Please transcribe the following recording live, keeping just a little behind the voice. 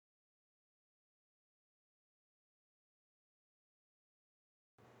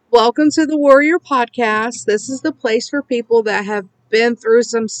Welcome to the Warrior Podcast. This is the place for people that have been through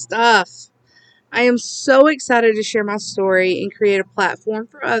some stuff. I am so excited to share my story and create a platform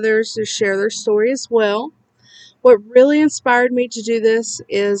for others to share their story as well. What really inspired me to do this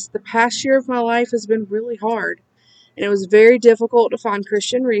is the past year of my life has been really hard, and it was very difficult to find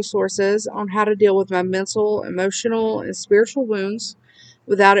Christian resources on how to deal with my mental, emotional, and spiritual wounds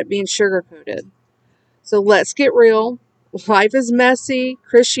without it being sugar-coated. So let's get real. Life is messy.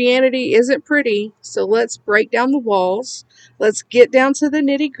 Christianity isn't pretty. So let's break down the walls. Let's get down to the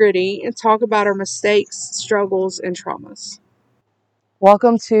nitty gritty and talk about our mistakes, struggles, and traumas.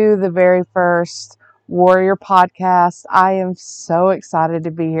 Welcome to the very first Warrior podcast. I am so excited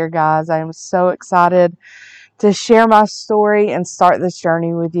to be here, guys. I am so excited to share my story and start this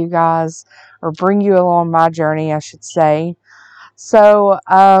journey with you guys, or bring you along my journey, I should say. So,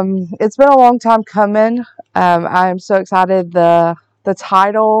 it's been a long time coming. I am so excited. The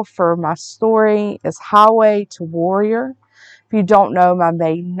title for my story is Highway to Warrior. If you don't know, my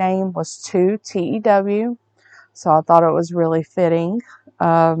maiden name was Tew, T-E-W. So I thought it was really fitting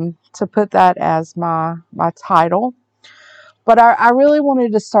to put that as my title. But I really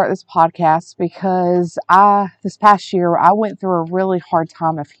wanted to start this podcast because this past year I went through a really hard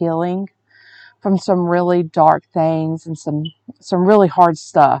time of healing from some really dark things and some really hard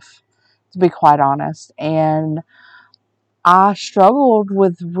stuff, to be quite honest. And I struggled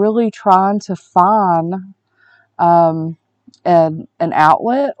with really trying to find an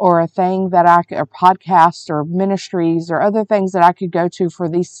outlet or a thing that or podcast or ministries or other things that I could go to for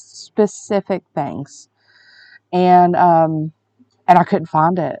these specific things. And I couldn't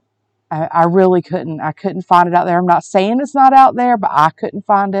find it. I really couldn't. I couldn't find it out there. I'm not saying it's not out there, but I couldn't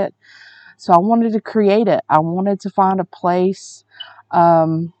find it. So I wanted to create it. I wanted to find a place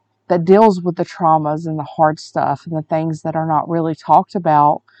that deals with the traumas and the hard stuff and the things that are not really talked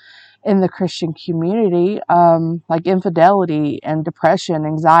about in the Christian community, like infidelity and depression,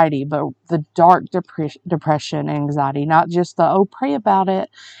 anxiety, but the dark depression and anxiety, not just pray about it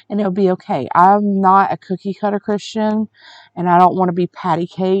and it'll be okay. I'm not a cookie cutter Christian, and I don't want to be patty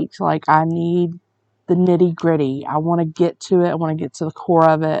caked. Like, I need the nitty gritty. I want to get to it. I want to get to the core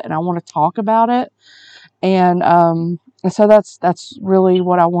of it, and I want to talk about it. And so that's really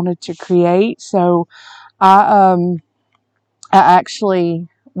what I wanted to create. So I actually,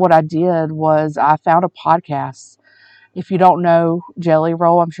 what I did was I found a podcast. If you don't know Jelly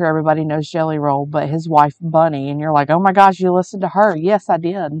Roll, I'm sure everybody knows Jelly Roll, but his wife Bunny, and you're like, oh my gosh, you listened to her. Yes, I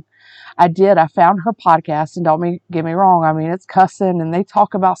did. I found her podcast, and get me wrong. I mean, it's cussing, and they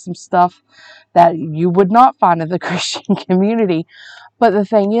talk about some stuff that you would not find in the Christian community. But the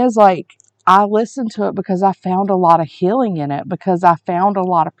thing is, like, I listened to it because I found a lot of healing in it, because I found a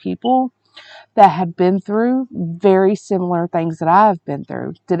lot of people that had been through very similar things that I've been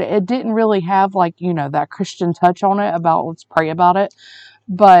through. It didn't really have, like, that Christian touch on it about let's pray about it,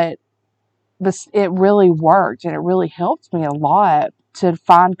 but it really worked, and it really helped me a lot to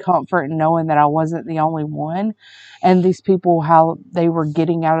find comfort in knowing that I wasn't the only one, and these people, how they were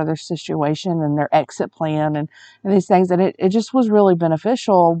getting out of their situation and their exit plan and these things. And it just was really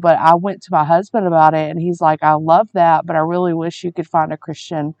beneficial. But I went to my husband about it, and he's like, I love that, but I really wish you could find a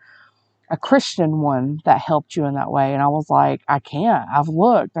Christian one that helped you in that way. And I was like, I can't. I've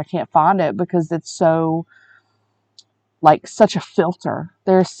looked. I can't find it because it's so, like, such a filter.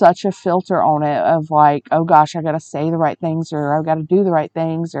 There's such a filter on it of like, oh gosh, I got to say the right things, or I've got to do the right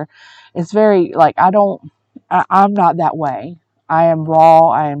things, or it's very like, I'm not that way. I am raw.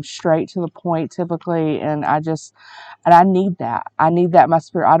 I am straight to the point typically. And I need that. I need that in my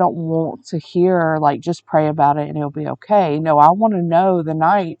spirit. I don't want to hear like, just pray about it and it'll be okay. No, I want to know the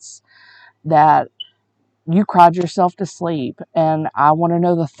nights that you cried yourself to sleep, and I want to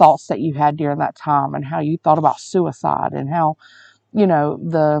know the thoughts that you had during that time, and how you thought about suicide, and how,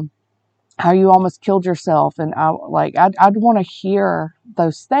 how you almost killed yourself. And I'd want to hear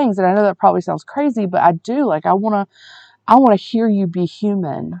those things. And I know that probably sounds crazy, but I do. Like, I want to hear you be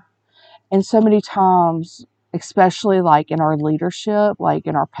human. And so many times, especially like in our leadership, like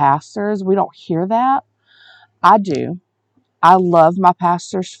in our pastors, we don't hear that. I do. I love my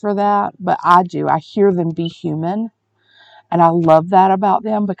pastors for that, but I do. I hear them be human, and I love that about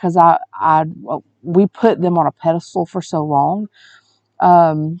them, because we put them on a pedestal for so long,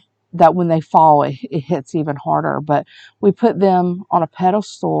 that when they fall, it hits even harder. But we put them on a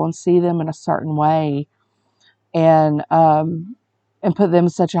pedestal and see them in a certain way, and put them in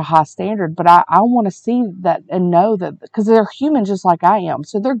such a high standard. But I want to see that and know that, because they're human just like I am.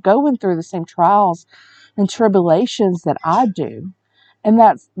 So they're going through the same trials and tribulations that I do. And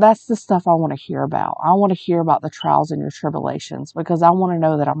that's the stuff I want to hear about. I want to hear about the trials and your tribulations, because I want to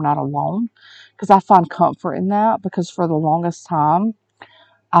know that I'm not alone, because I find comfort in that, because for the longest time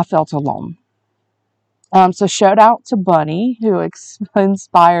I felt alone. So shout out to Bunny, who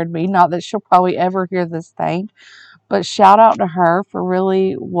inspired me. Not that she'll probably ever hear this thing, but shout out to her for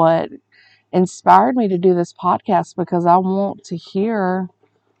really what inspired me to do this podcast, because I want to hear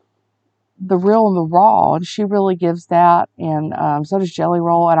the real and the raw, and she really gives that, and so does Jelly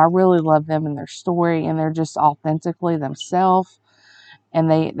Roll, and I really love them and their story, and they're just authentically themselves, and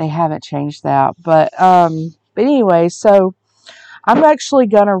they haven't changed that. But anyway, so I'm actually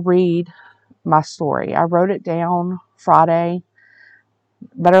gonna read my story. I wrote it down Friday.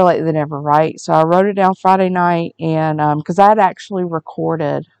 Better late than never, right? So I wrote it down Friday night, and because I had actually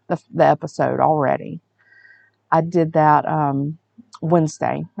recorded the episode already. I did that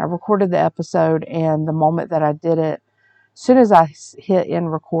Wednesday. I recorded the episode, and the moment that I did it, as soon as I hit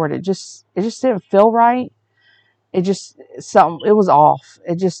and record, it just didn't feel right. It was off.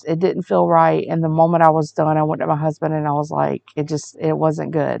 It didn't feel right. And the moment I was done, I went to my husband and I was like, it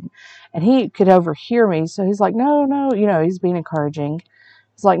wasn't good. And he could overhear me, so he's like, no, no, he's being encouraging.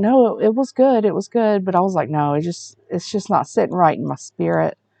 He's like, no, it was good. It was good. But I was like, no, it's just not sitting right in my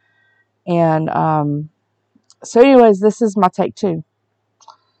spirit. And, so anyways, this is my take two.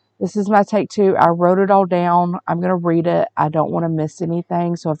 This is my take two. I wrote it all down. I'm going to read it. I don't want to miss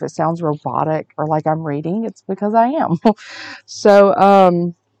anything. So if it sounds robotic or like I'm reading, it's because I am.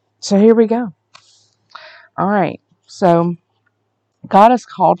 So here we go. All right. So God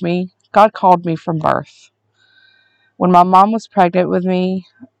called me from birth. When my mom was pregnant with me,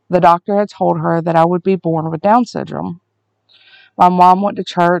 the doctor had told her that I would be born with Down syndrome. My mom went to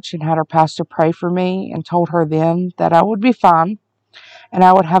church and had her pastor pray for me and told her then that I would be fine and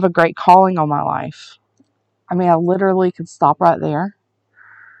I would have a great calling on my life. I mean, I literally could stop right there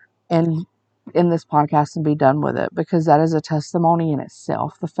and in this podcast and be done with it, because that is a testimony in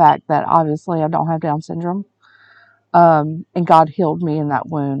itself. The fact that obviously I don't have Down syndrome, and God healed me in that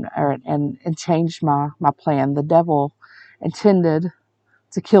wound, and changed my plan. The devil intended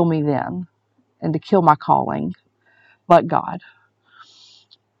to kill me then and to kill my calling, but God.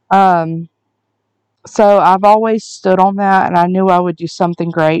 So I've always stood on that, and I knew I would do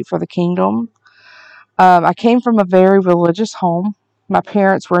something great for the kingdom. I came from a very religious home. My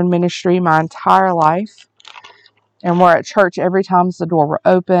parents were in ministry my entire life and were at church every time the door were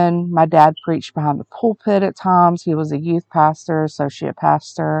open. My dad preached behind the pulpit at times. He was a youth pastor, associate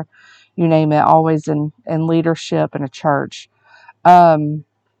pastor, you name it, always in leadership in a church. So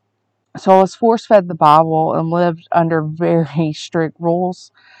I was force-fed the Bible and lived under very strict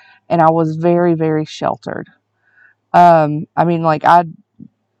rules, and I was very, very sheltered. I mean, like, I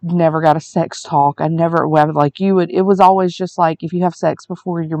never got a sex talk. I never, like, it was always just like, if you have sex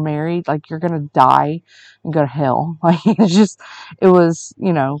before you're married, like, you're going to die and go to hell. Like, it was,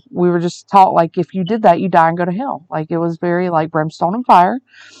 we were just taught, like, if you did that, you die and go to hell. Like, it was very, like, brimstone and fire.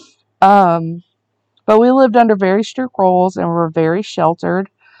 But we lived under very strict rules and were very sheltered.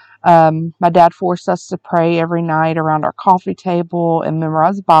 My dad forced us to pray every night around our coffee table and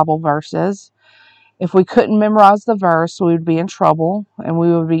memorize Bible verses. If we couldn't memorize the verse, we would be in trouble and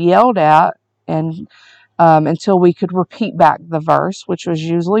we would be yelled at and until we could repeat back the verse, which was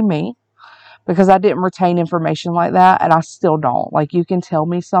usually me, because I didn't retain information like that, and I still don't. Like, you can tell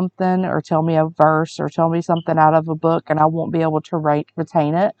me something or tell me a verse or tell me something out of a book, and I won't be able to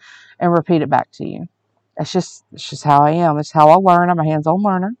retain it and repeat it back to you. It's just how I am. It's how I learn. I'm a hands-on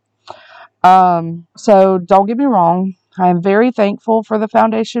learner. So don't get me wrong. I am very thankful for the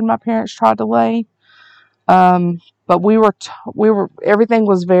foundation my parents tried to lay. But everything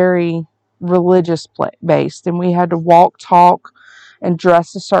was very religious based, and we had to walk, talk, and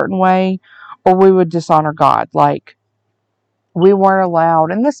dress a certain way, or we would dishonor God. Like, we weren't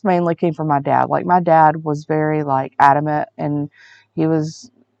allowed, and this mainly came from my dad. Like, my dad was very, like, adamant, and he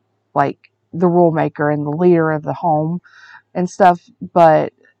was, like, the rule maker and the leader of the home and stuff,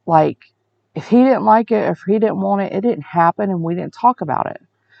 but, like, if he didn't like it, if he didn't want it, it didn't happen, and we didn't talk about it.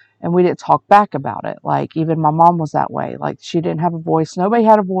 And we didn't talk back about it. Like, even my mom was that way. Like, she didn't have a voice. Nobody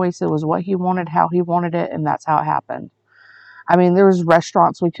had a voice. It was what he wanted, how he wanted it, and that's how it happened. I mean, there was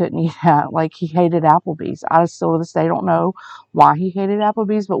restaurants we couldn't eat at. Like, he hated Applebee's. I still to this day don't know why he hated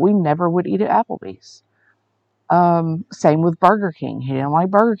Applebee's, but we never would eat at Applebee's. Same with Burger King. He didn't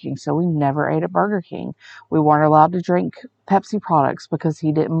like Burger King, so we never ate at Burger King. We weren't allowed to drink Pepsi products because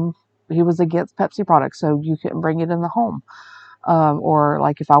he was against Pepsi products, so you couldn't bring it in the home. Or,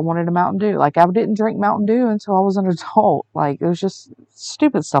 like, if I wanted a Mountain Dew, like, I didn't drink Mountain Dew until I was an adult. Like, it was just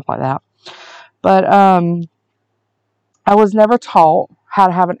stupid stuff like that. But, I was never taught how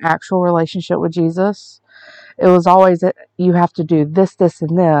to have an actual relationship with Jesus. It was always that you have to do this, this,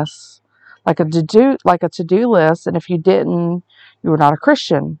 and this, like a to do list. And if you didn't, you were not a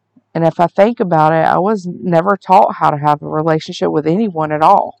Christian. And if I think about it, I was never taught how to have a relationship with anyone at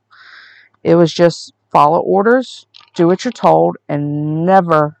all. It was just follow orders, do what you're told, and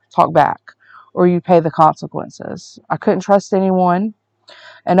never talk back, or you pay the consequences. I couldn't trust anyone,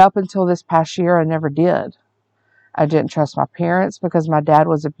 and up until this past year, I never did. I didn't trust my parents because my dad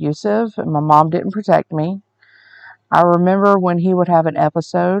was abusive and my mom didn't protect me. I remember when he would have an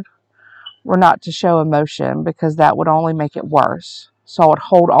episode, or not to show emotion because that would only make it worse. So I would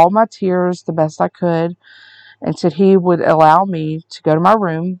hold all my tears the best I could until he would allow me to go to my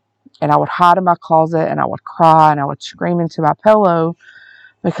room, and I would hide in my closet and I would cry and I would scream into my pillow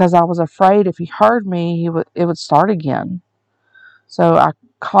because I was afraid if he heard me, it would start again. So I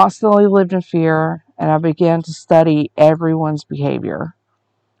constantly lived in fear and I began to study everyone's behavior.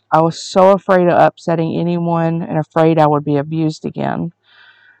 I was so afraid of upsetting anyone and afraid I would be abused again.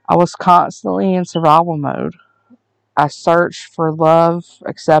 I was constantly in survival mode. I searched for love,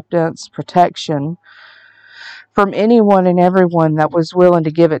 acceptance, protection from anyone and everyone that was willing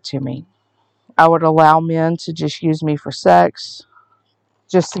to give it to me. I would allow men to just use me for sex,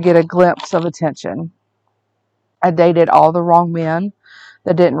 just to get a glimpse of attention. I dated all the wrong men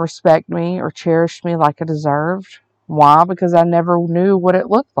that didn't respect me or cherish me like I deserved. Why? Because I never knew what it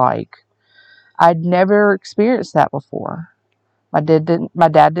looked like. I'd never experienced that before. My dad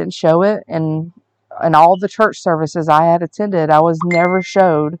didn't show it, and in all the church services I had attended, I was never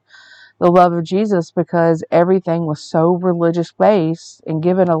showed the love of Jesus because everything was so religious based and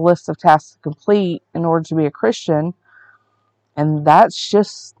given a list of tasks to complete in order to be a Christian. And that's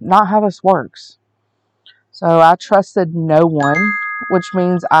just not how this works. So I trusted no one, which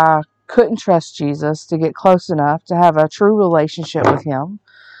means I couldn't trust Jesus to get close enough to have a true relationship with him.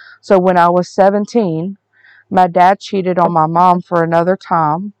 So when I was 17, my dad cheated on my mom for another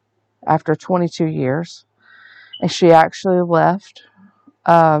time after 22 years, and she actually left.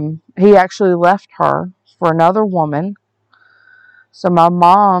 He actually left her for another woman. So my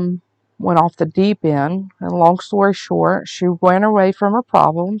mom went off the deep end, and long story short, she went away from her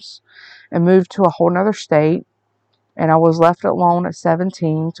problems and moved to a whole nother state, and I was left alone at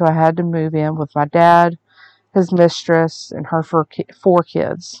 17, so I had to move in with my dad, his mistress, and her four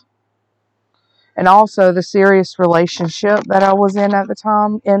kids. And also, the serious relationship that I was in at the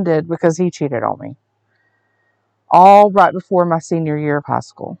time ended because he cheated on me. All right before my senior year of high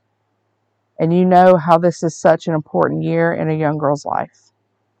school. And you know how this is such an important year in a young girl's life.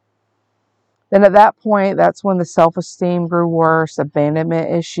 Then at that point, that's when the self-esteem grew worse,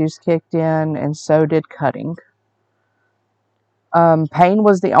 abandonment issues kicked in, and so did cutting. Pain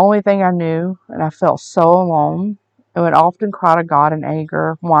was the only thing I knew, and I felt so alone. I would often cry to God in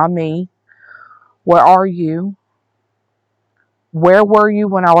anger. Why me? Where are you? Where were you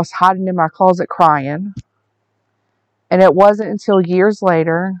when I was hiding in my closet crying? And it wasn't until years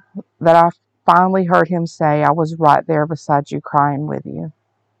later that I finally heard him say, I was right there beside you crying with you.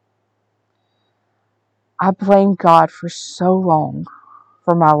 I blamed God for so long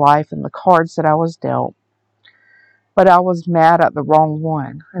for my life and the cards that I was dealt. But I was mad at the wrong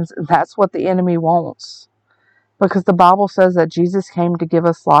one. And that's what the enemy wants. Because the Bible says that Jesus came to give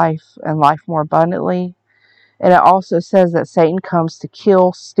us life and life more abundantly. And it also says that Satan comes to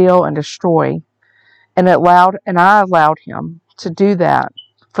kill, steal, and destroy. And I allowed him to do that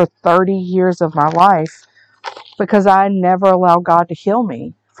for 30 years of my life because I never allowed God to heal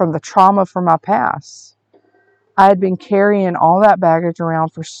me from the trauma from my past. I had been carrying all that baggage around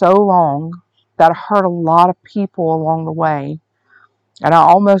for so long that I hurt a lot of people along the way. And I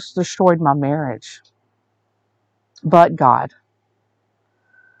almost destroyed my marriage. But God,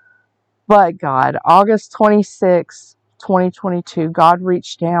 August 26, 2022, God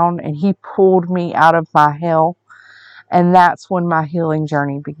reached down and he pulled me out of my hell. And that's when my healing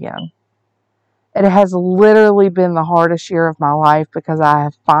journey began. It has literally been the hardest year of my life because I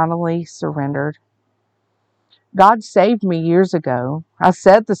have finally surrendered. God saved me years ago. I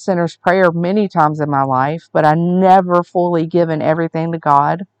said the sinner's prayer many times in my life, but I never fully given everything to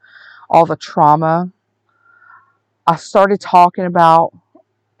God. All the trauma. I started talking about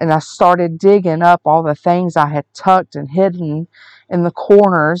and I started digging up all the things I had tucked and hidden in the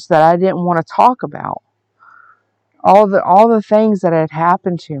corners that I didn't want to talk about. All the things that had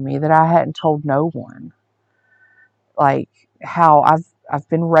happened to me that I hadn't told no one. Like how I've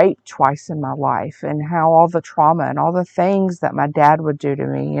been raped twice in my life, and how all the trauma and all the things that my dad would do to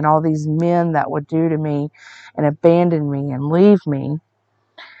me and all these men that would do to me and abandon me and leave me.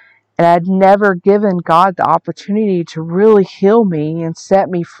 And I'd never given God the opportunity to really heal me and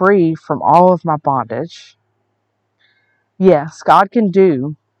set me free from all of my bondage. Yes, God can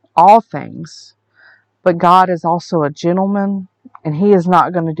do all things, but God is also a gentleman, and He is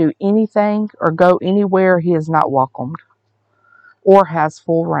not going to do anything or go anywhere He is not welcomed or has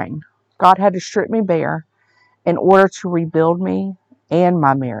full reign. God had to strip me bare in order to rebuild me and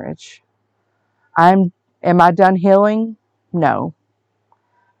my marriage. Am I done healing? No.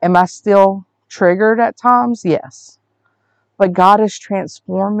 Am I still triggered at times? Yes. But God has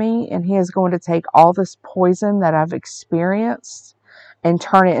transformed me, and He is going to take all this poison that I've experienced and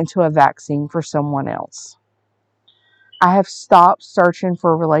turn it into a vaccine for someone else. I have stopped searching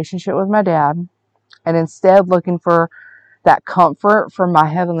for a relationship with my dad and instead looking for that comfort from my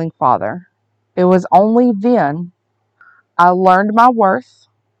Heavenly Father. It was only then I learned my worth,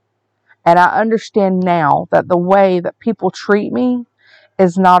 and I understand now that the way that people treat me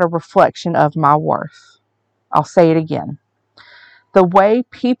is not a reflection of my worth. I'll say it again. The way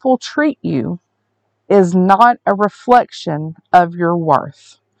people treat you is not a reflection of your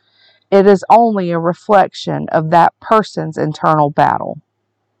worth. It is only a reflection of that person's internal battle.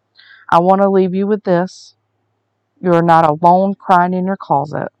 I want to leave you with this. You are not alone crying in your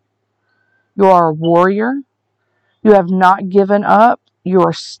closet. You are a warrior. You have not given up. You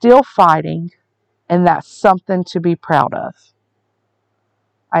are still fighting, and that's something to be proud of.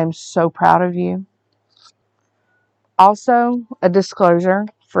 I am so proud of you. Also, a disclosure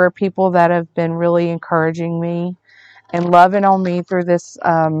for people that have been really encouraging me and loving on me through this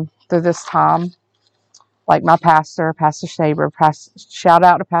time. Like my pastor, Pastor Saber. Shout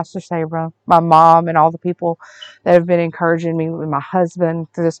out to Pastor Saber, my mom, and all the people that have been encouraging me, with my husband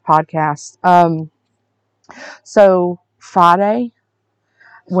through this podcast. So Friday,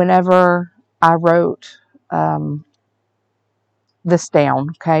 whenever I wrote this down,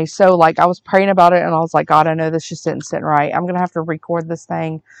 okay, so like I was praying about it, and I was like, God, I know this just isn't sitting right. I'm gonna have to record this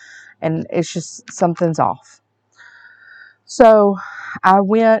thing, and it's just something's off. So I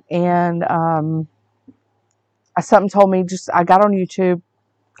went and something told me, I got on YouTube,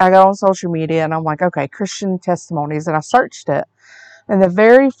 I got on social media, and I'm like, okay, Christian testimonies, and I searched it, and the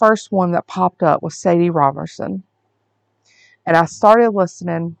very first one that popped up was Sadie Robertson, and I started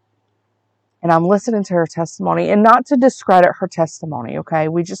listening, and I'm listening to her testimony, and not to discredit her testimony, okay,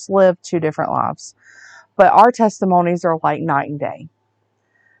 we just live two different lives, but our testimonies are like night and day,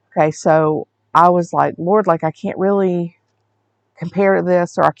 okay, so I was like, Lord, like I can't really compare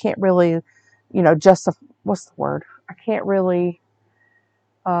this, or I can't really, what's the word, I can't really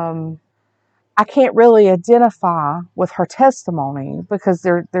identify with her testimony because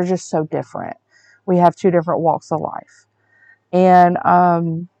they're just so different. We have two different walks of life. And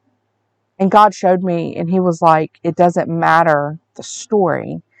God showed me, and He was like, it doesn't matter the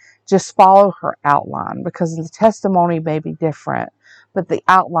story. Just follow her outline, because the testimony may be different, but the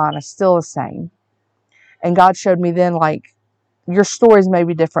outline is still the same. And God showed me then, like, your stories may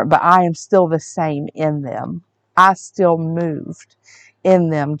be different, but I am still the same in them. I still moved in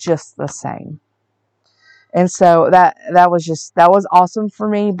them just the same. And so that was awesome for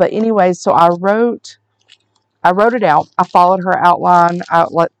me. But anyway, so I wrote it out. I followed her outline,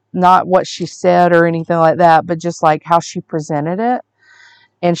 not what she said or anything like that, but just like how she presented it.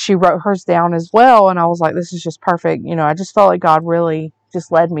 And she wrote hers down as well. And I was like, this is just perfect. I just felt like God really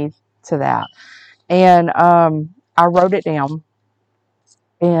just led me to that. And I wrote it down.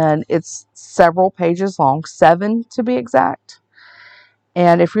 And it's several pages long, 7 to be exact.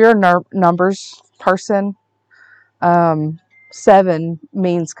 And if you're a numbers person, 7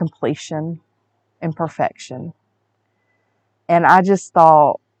 means completion and perfection. And I just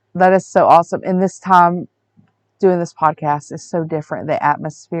thought that is so awesome. And this time doing this podcast is so different. The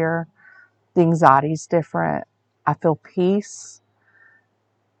atmosphere, the anxiety is different. I feel peace.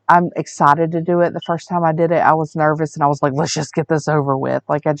 I'm excited to do it. The first time I did it, I was nervous, and I was like, let's just get this over with.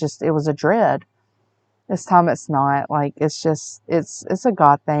 Like it was a dread. This time it's not. Like it's a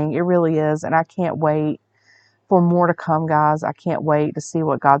God thing. It really is. And I can't wait for more to come, guys. I can't wait to see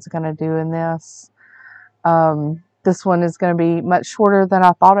what God's going to do in this. This one is going to be much shorter than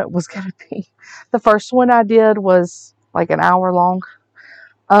I thought it was going to be. The first one I did was like an hour long.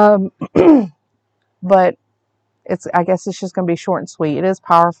 But I guess it's just going to be short and sweet. It is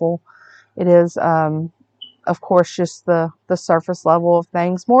powerful. It is, of course, just the surface level of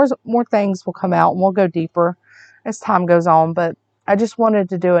things. More things will come out, and we'll go deeper as time goes on. But I just wanted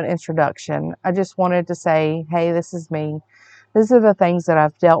to do an introduction. I just wanted to say, hey, this is me. These are the things that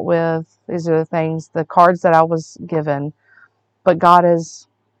I've dealt with. These are the cards that I was given. But God has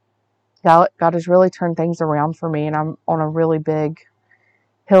really turned things around for me, and I'm on a really big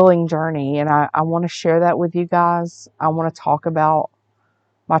healing journey. And I want to share that with you guys. I want to talk about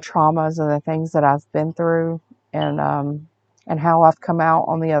my traumas and the things that I've been through, and how I've come out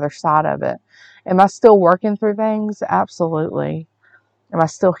on the other side of it. Am I still working through things? Absolutely. Am I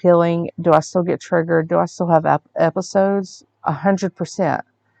still healing? Do I still get triggered? Do I still have episodes? 100%.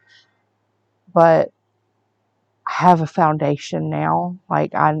 But I have a foundation now.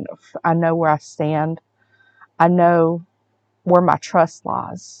 Like I know where I stand. I know where my trust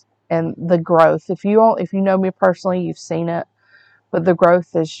lies and the growth. If you know me personally, you've seen it. But the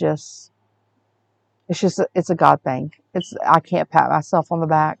growth is just, it's a God thing. I can't pat myself on the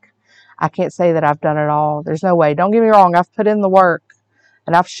back. I can't say that I've done it all. There's no way. Don't get me wrong. I've put in the work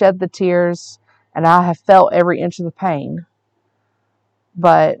and I've shed the tears and I have felt every inch of the pain.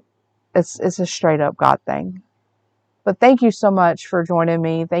 But it's a straight up God thing. But thank you so much for joining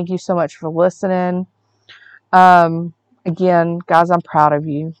me. Thank you so much for listening. Again, guys, I'm proud of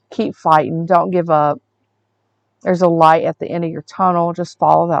you. Keep fighting. Don't give up. There's a light at the end of your tunnel. Just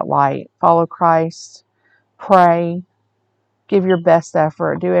follow that light. Follow Christ. Pray. Give your best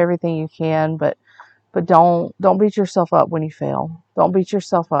effort. Do everything you can, but don't beat yourself up when you fail. Don't beat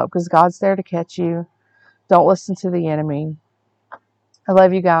yourself up because God's there to catch you. Don't listen to the enemy. I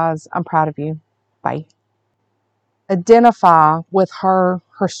love you guys. I'm proud of you. Bye. Identify with her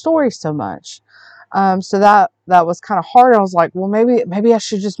story so much. So that was kind of hard. I was like, well, maybe I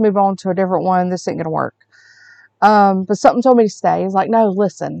should just move on to a different one. This ain't gonna work. But something told me to stay. He's like, no,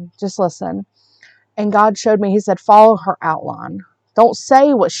 listen, just listen. And God showed me, he said, follow her outline. Don't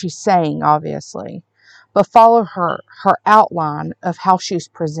say what she's saying, obviously, but follow her outline of how she's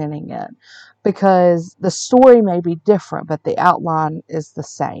presenting it. Because the story may be different, but the outline is the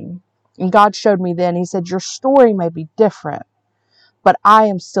same. And God showed me then, he said, your story may be different, but I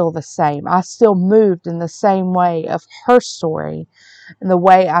am still the same. I still moved in the same way of her story and the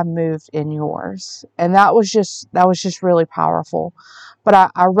way I moved in yours. And that was just really powerful.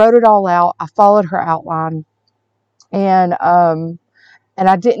 But I wrote it all out. I followed her outline, and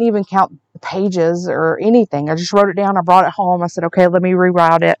I didn't even count the pages or anything. I just wrote it down. I brought it home. I said, okay, let me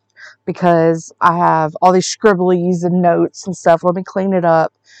rewrite it because I have all these scribblies and notes and stuff. Let me clean it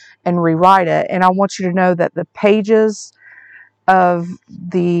up and rewrite it. And I want you to know that the pages of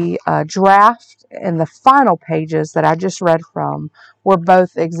the draft and the final pages that I just read from were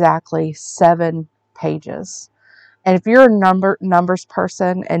both exactly 7 pages. And if you're a numbers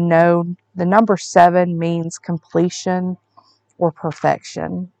person and know the number 7 means completion or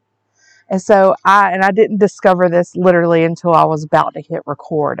perfection. And so I didn't discover this literally until I was about to hit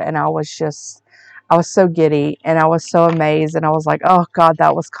record. And I was so giddy and I was so amazed. And I was like, oh God,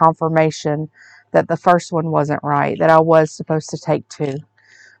 that was confirmation that the first one wasn't right, that I was supposed to take 2,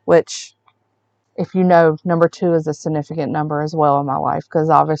 which, if you know, number 2 is a significant number as well in my life, because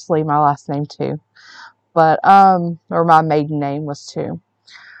obviously my last name Tew, but, or my maiden name was Tew.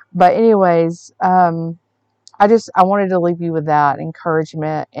 But anyways, I wanted to leave you with that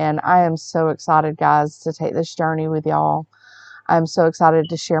encouragement, and I am so excited, guys, to take this journey with y'all. I'm so excited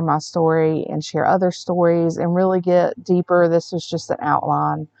to share my story and share other stories and really get deeper. This was just an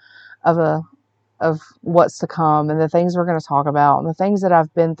outline of what's to come and the things we're going to talk about and the things that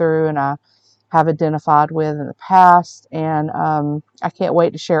I've been through and I have identified with in the past. And I can't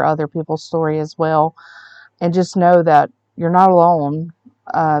wait to share other people's story as well. And just know that you're not alone.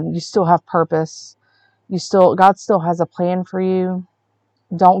 You still have purpose. God still has a plan for you.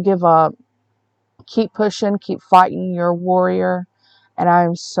 Don't give up. Keep pushing, keep fighting. You're a warrior. And I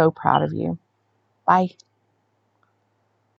am so proud of you. Bye.